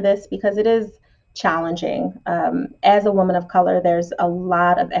 wider for this, because it is challenging. As a woman of color, there's a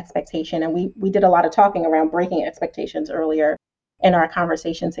lot of expectation. And we did a lot of talking around breaking expectations earlier in our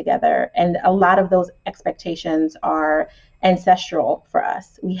conversation together. And a lot of those expectations are ancestral for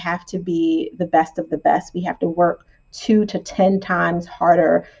us. We have to be the best of the best. We have to work 2 to 10 times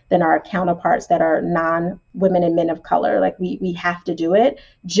harder than our counterparts that are non-women and men of color. Like we have to do it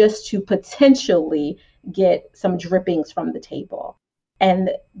just to potentially get some drippings from the table.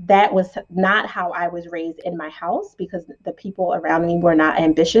 And that was not how I was raised in my house, because the people around me were not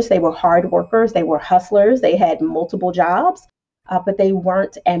ambitious. They were hard workers. They were hustlers. They had multiple jobs, but they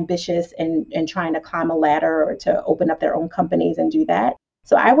weren't ambitious and trying to climb a ladder or to open up their own companies and do that.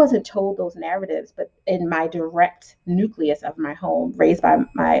 So I wasn't told those narratives, but in my direct nucleus of my home, raised by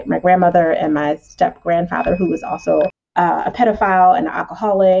my grandmother and my step grandfather, who was also a pedophile and an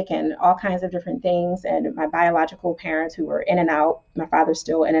alcoholic and all kinds of different things, and my biological parents who were in and out, my father's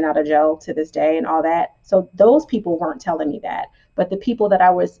still in and out of jail to this day and all that. So those people weren't telling me that, but the people that I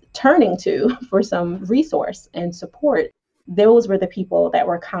was turning to for some resource and support, those were the people that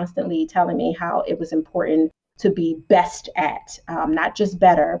were constantly telling me how it was important to be best at, not just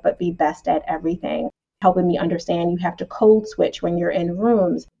better, but be best at everything, helping me understand you have to code switch when you're in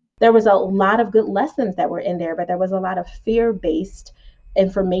rooms. There was a lot of good lessons that were in there, but there was a lot of fear-based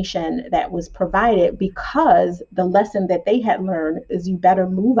information that was provided, because the lesson that they had learned is you better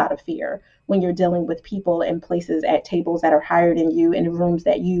move out of fear when you're dealing with people in places at tables that are higher than you, in rooms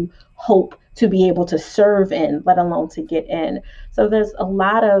that you hope to be able to serve in, let alone to get in. So there's a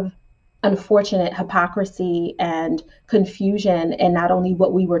lot of unfortunate hypocrisy and confusion in not only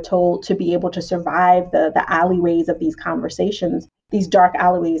what we were told to be able to survive the alleyways of these conversations, these dark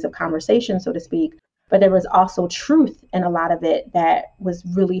alleyways of conversation, so to speak, but there was also truth in a lot of it that was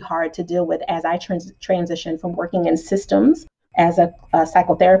really hard to deal with as I transitioned from working in systems as a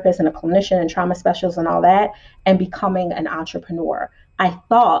psychotherapist and a clinician and trauma specialist and all that, and becoming an entrepreneur. I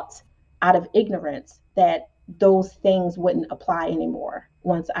thought out of ignorance that those things wouldn't apply anymore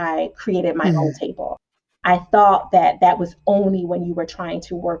once I created my own table. I thought that that was only when you were trying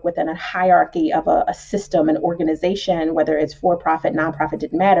to work within a hierarchy of a system, an organization, whether it's for profit, nonprofit,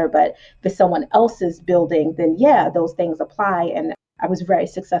 didn't matter. But if it's someone else's building, then yeah, those things apply. And I was very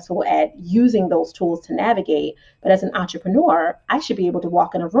successful at using those tools to navigate. But as an entrepreneur, I should be able to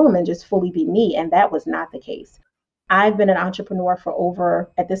walk in a room and just fully be me. And that was not the case. I've been an entrepreneur for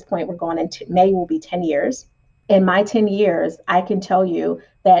over, at this point, we're going into May will be 10 years. In my 10 years, I can tell you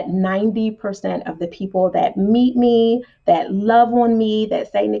that 90% of the people that meet me, that love on me,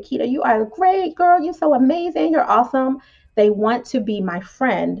 that say, Nikita, you are a great girl, you're so amazing, you're awesome, they want to be my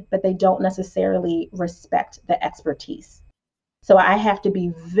friend, but they don't necessarily respect the expertise. So I have to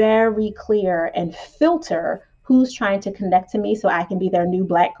be very clear and filter who's trying to connect to me so I can be their new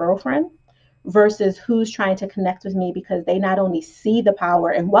Black girlfriend, versus who's trying to connect with me because they not only see the power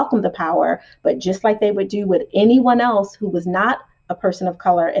and welcome the power, but just like they would do with anyone else who was not a person of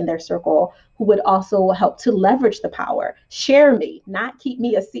color in their circle, who would also help to leverage the power, share me, not keep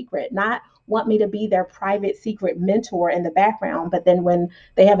me a secret, not want me to be their private secret mentor in the background. But then when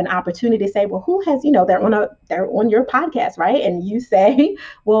they have an opportunity to say, well, who has, they're on your podcast, right? And you say,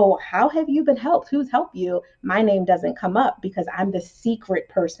 well, how have you been helped? Who's helped you? My name doesn't come up because I'm the secret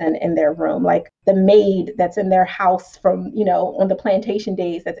person in their room, like the maid that's in their house from, on the plantation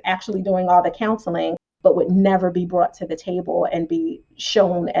days, that's actually doing all the counseling, but would never be brought to the table and be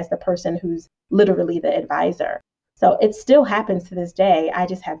shown as the person who's literally the advisor. So it still happens to this day. I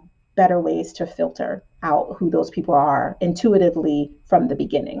just have better ways to filter out who those people are intuitively from the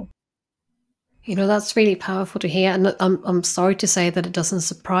beginning. That's really powerful to hear. And I'm sorry to say that it doesn't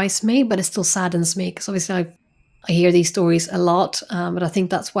surprise me, but it still saddens me because obviously I hear these stories a lot, but I think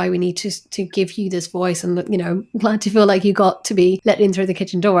that's why we need to give you this voice. And, I'm glad to feel like you got to be let in through the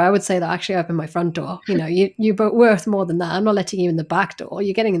kitchen door. I would say that I actually opened my front door. You're worth more than that. I'm not letting you in the back door.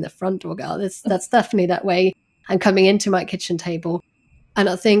 You're getting in the front door, girl. That's definitely that way. I'm coming into my kitchen table. And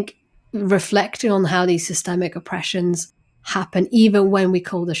I think reflecting on how these systemic oppressions happen, even when we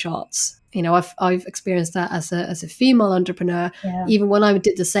call the shots. I've experienced that as a female entrepreneur. Yeah. Even when I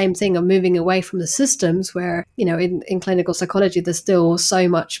did the same thing of moving away from the systems where, in clinical psychology, there's still so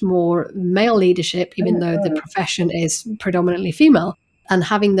much more male leadership, even though the profession is predominantly female. And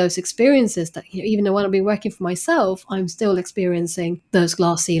having those experiences that, even though when I've been working for myself, I'm still experiencing those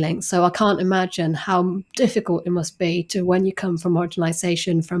glass ceilings. So I can't imagine how difficult it must be to, when you come from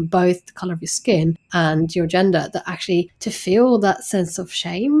marginalization from both the color of your skin and your gender, that actually to feel that sense of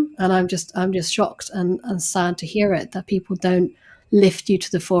shame. And I'm just shocked and sad to hear it, that people don't lift you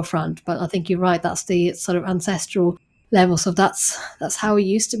to the forefront. But I think you're right. That's the sort of ancestral level. So that's how it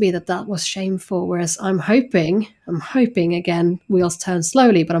used to be, that was shameful. Whereas I'm hoping again, wheels turn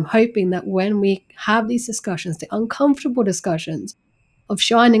slowly, but I'm hoping that when we have these discussions, the uncomfortable discussions of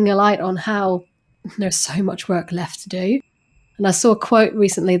shining a light on how there's so much work left to do. And I saw a quote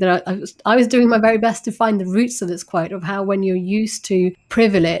recently that I was doing my very best to find the roots of this quote, of how when you're used to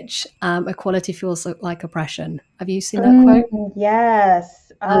privilege, equality feels like oppression. Have you seen that quote? Yes.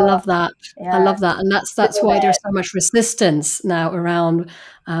 I love that. Yeah. I love that. And that's why there's so much resistance now around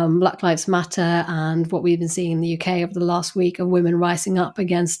Black Lives Matter and what we've been seeing in the UK over the last week of women rising up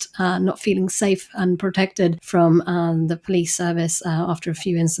against not feeling safe and protected from the police service after a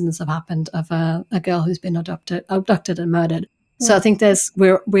few incidents have happened of a girl who's been abducted and murdered. So I think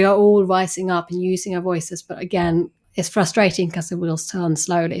we are all rising up and using our voices. But again, it's frustrating because the wheels turn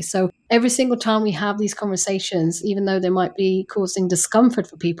slowly. So every single time we have these conversations, even though they might be causing discomfort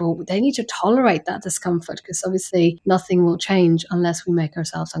for people, they need to tolerate that discomfort, because obviously nothing will change unless we make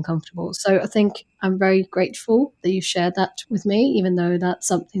ourselves uncomfortable. So I think I'm very grateful that you shared that with me, even though that's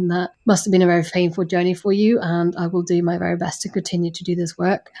something that must have been a very painful journey for you. And I will do my very best to continue to do this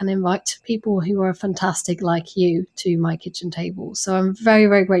work and invite people who are fantastic like you to my kitchen table. So I'm very,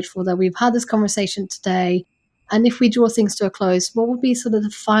 very grateful that we've had this conversation today. And if we draw things to a close, what would be sort of the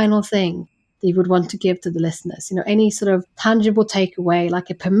final thing that you would want to give to the listeners? Any sort of tangible takeaway, like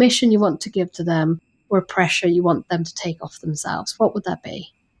a permission you want to give to them, or a pressure you want them to take off themselves? What would that be?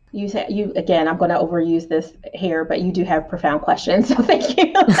 You again, I'm going to overuse this here, but you do have profound questions. So thank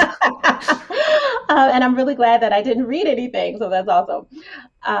you. And I'm really glad that I didn't read anything. So that's awesome.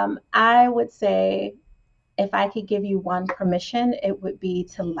 I would say, if I could give you one permission, it would be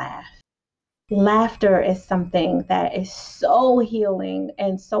to laugh. Laughter is something that is so healing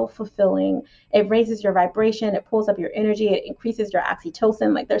and so fulfilling. It raises your vibration, it pulls up your energy, it increases your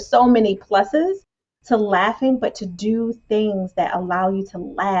oxytocin. Like, there's so many pluses to laughing, but to do things that allow you to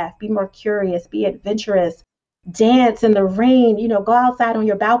laugh, be more curious, be adventurous, dance in the rain, go outside on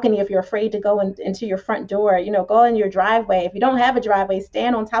your balcony if you're afraid to go into your front door, go in your driveway. If you don't have a driveway,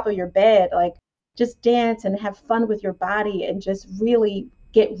 stand on top of your bed, like just dance and have fun with your body and just really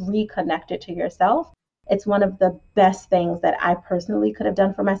get reconnected to yourself. It's one of the best things that I personally could have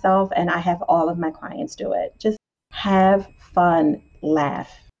done for myself, and I have all of my clients do it. Just have fun,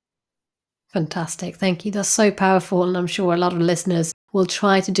 laugh. Fantastic. Thank you. That's so powerful. And I'm sure a lot of listeners will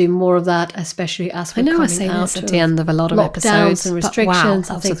try to do more of that, especially as we're coming out at the end of a lot of episodes and restrictions.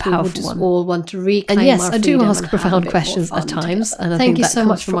 Wow, I think we would just all want to reclaim and yes, our I do ask and profound have a bit questions more fun at times. together. And I Thank think you that so comes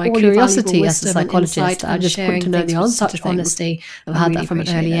much from for my all your curiosity valuable as a wisdom and psychologist. insight I and just want sharing to know things the with answer such to things. honesty. I've I had really that from an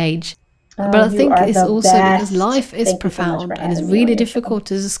appreciate early it. age. But I think it's also because life is Thank you so much profound for and it's having me on really your show. difficult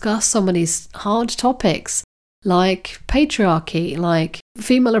to discuss some of these hard topics, like patriarchy, like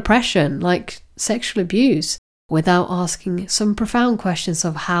female oppression, like sexual abuse, without asking some profound questions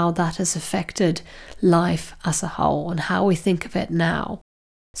of how that has affected life as a whole and how we think of it now.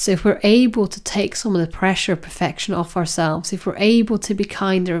 So if we're able to take some of the pressure of perfection off ourselves, if we're able to be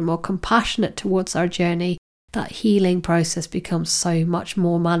kinder and more compassionate towards our journey, that healing process becomes so much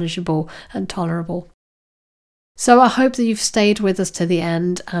more manageable and tolerable. So I hope that you've stayed with us to the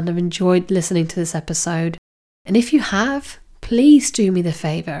end and have enjoyed listening to this episode. And if you have, please do me the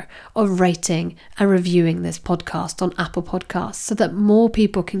favour of rating and reviewing this podcast on Apple Podcasts so that more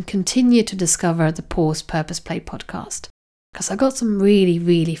people can continue to discover the Pause Purpose Play podcast. Because I got some really,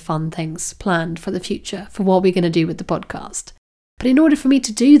 really fun things planned for the future for what we're going to do with the podcast. But in order for me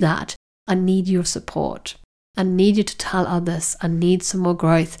to do that, I need your support. and need you to tell others and need some more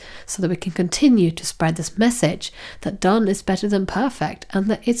growth so that we can continue to spread this message that done is better than perfect and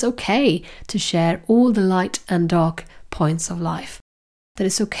that it's okay to share all the light and dark points of life. That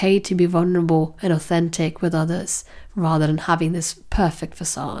it's okay to be vulnerable and authentic with others rather than having this perfect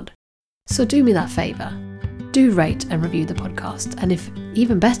facade. So do me that favour. Do rate and review the podcast, and if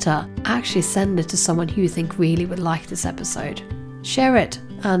even better, actually send it to someone who you think really would like this episode. Share it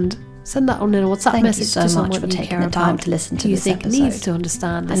and send that on in a WhatsApp message so to someone much for you taking care the time about, to listen to who you this think episode. needs to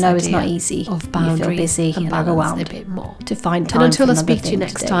understand this I know it's idea not easy. of You boundaries feel busy and and balance overwhelmed a bit more. to find time And until for I another speak to you thing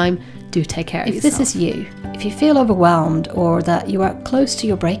next do. time, do take care of If yourself. this is you, if you feel overwhelmed or that you are close to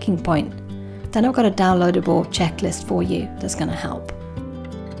your breaking point, then I've got a downloadable checklist for you that's going to help.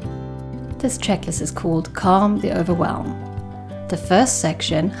 This checklist is called Calm the Overwhelm. The first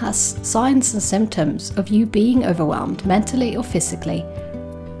section has signs and symptoms of you being overwhelmed mentally or physically,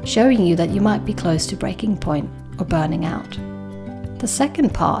 showing you that you might be close to breaking point or burning out. The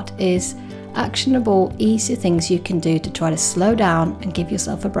second part is actionable, easy things you can do to try to slow down and give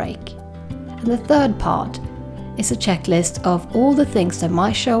yourself a break. And the third part is a checklist of all the things that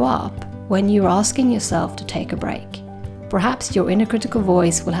might show up when you're asking yourself to take a break. Perhaps your inner critical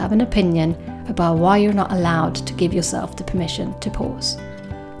voice will have an opinion about why you're not allowed to give yourself the permission to pause.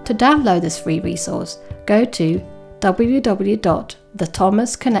 To download this free resource, go to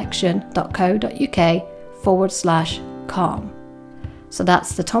www.thethomasconnection.co.uk/calm. So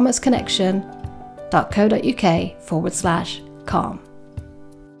that's thethomasconnection.co.uk/calm.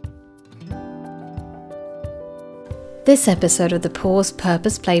 This episode of the Pause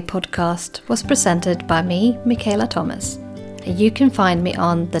Purpose Play podcast was presented by me, Michaela Thomas, and you can find me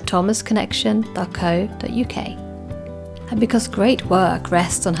on thethomasconnection.co.uk. And because great work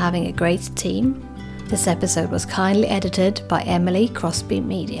rests on having a great team, this episode was kindly edited by Emily Crosby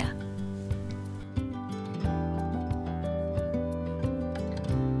Media.